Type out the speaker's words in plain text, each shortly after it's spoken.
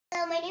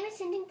name is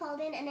Tenzing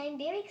and I'm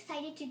very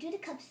excited to do the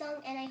cup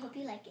song, and I hope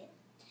you like it.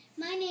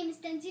 My name is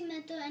Tenzin,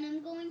 and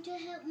I'm going to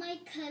help my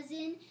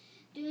cousin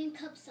doing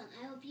cup song.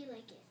 I hope you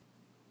like it.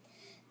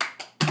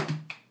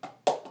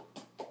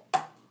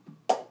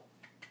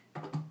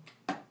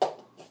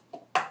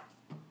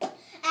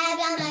 I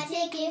got my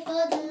ticket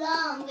for the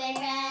long way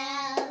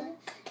round,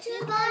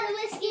 2 bottles of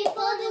whiskey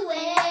for the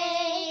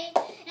way,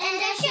 and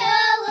I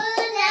sure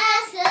would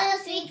like some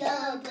sweet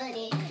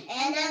company,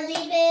 and I'm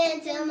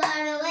leaving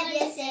tomorrow, what do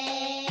you say?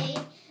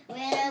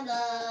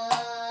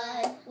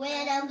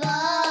 When I'm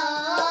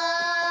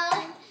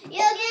gone,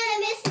 you're gonna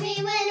miss me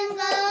when I'm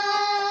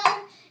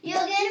gone, you're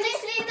gonna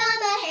miss me by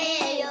my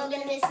hair, you're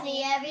gonna miss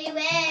me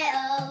everywhere,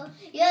 oh,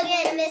 you're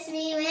gonna miss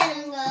me when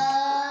I'm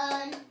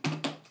gone.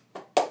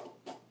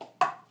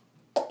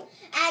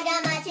 I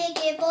got my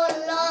ticket for the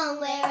long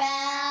way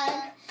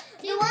round,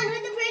 the one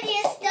with the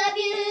prettiest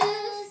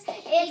W's.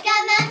 It's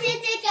got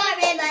mountains, it's got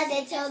rivers,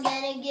 it's all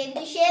gonna give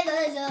you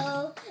shivers,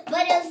 oh,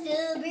 but it'll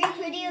still be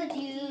pretty with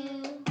you.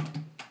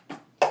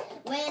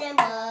 When I'm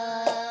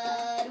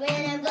gone,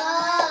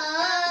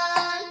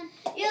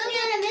 you're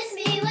gonna miss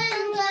me when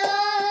I'm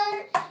gone.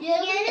 You're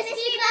gonna miss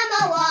me by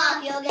my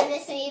walk, you're gonna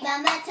miss me by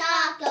my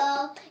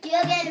taco,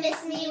 you're gonna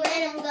miss me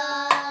when I'm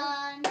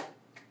gone.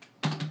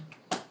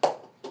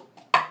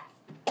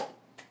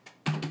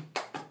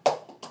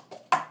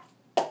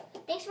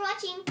 Thanks for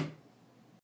watching.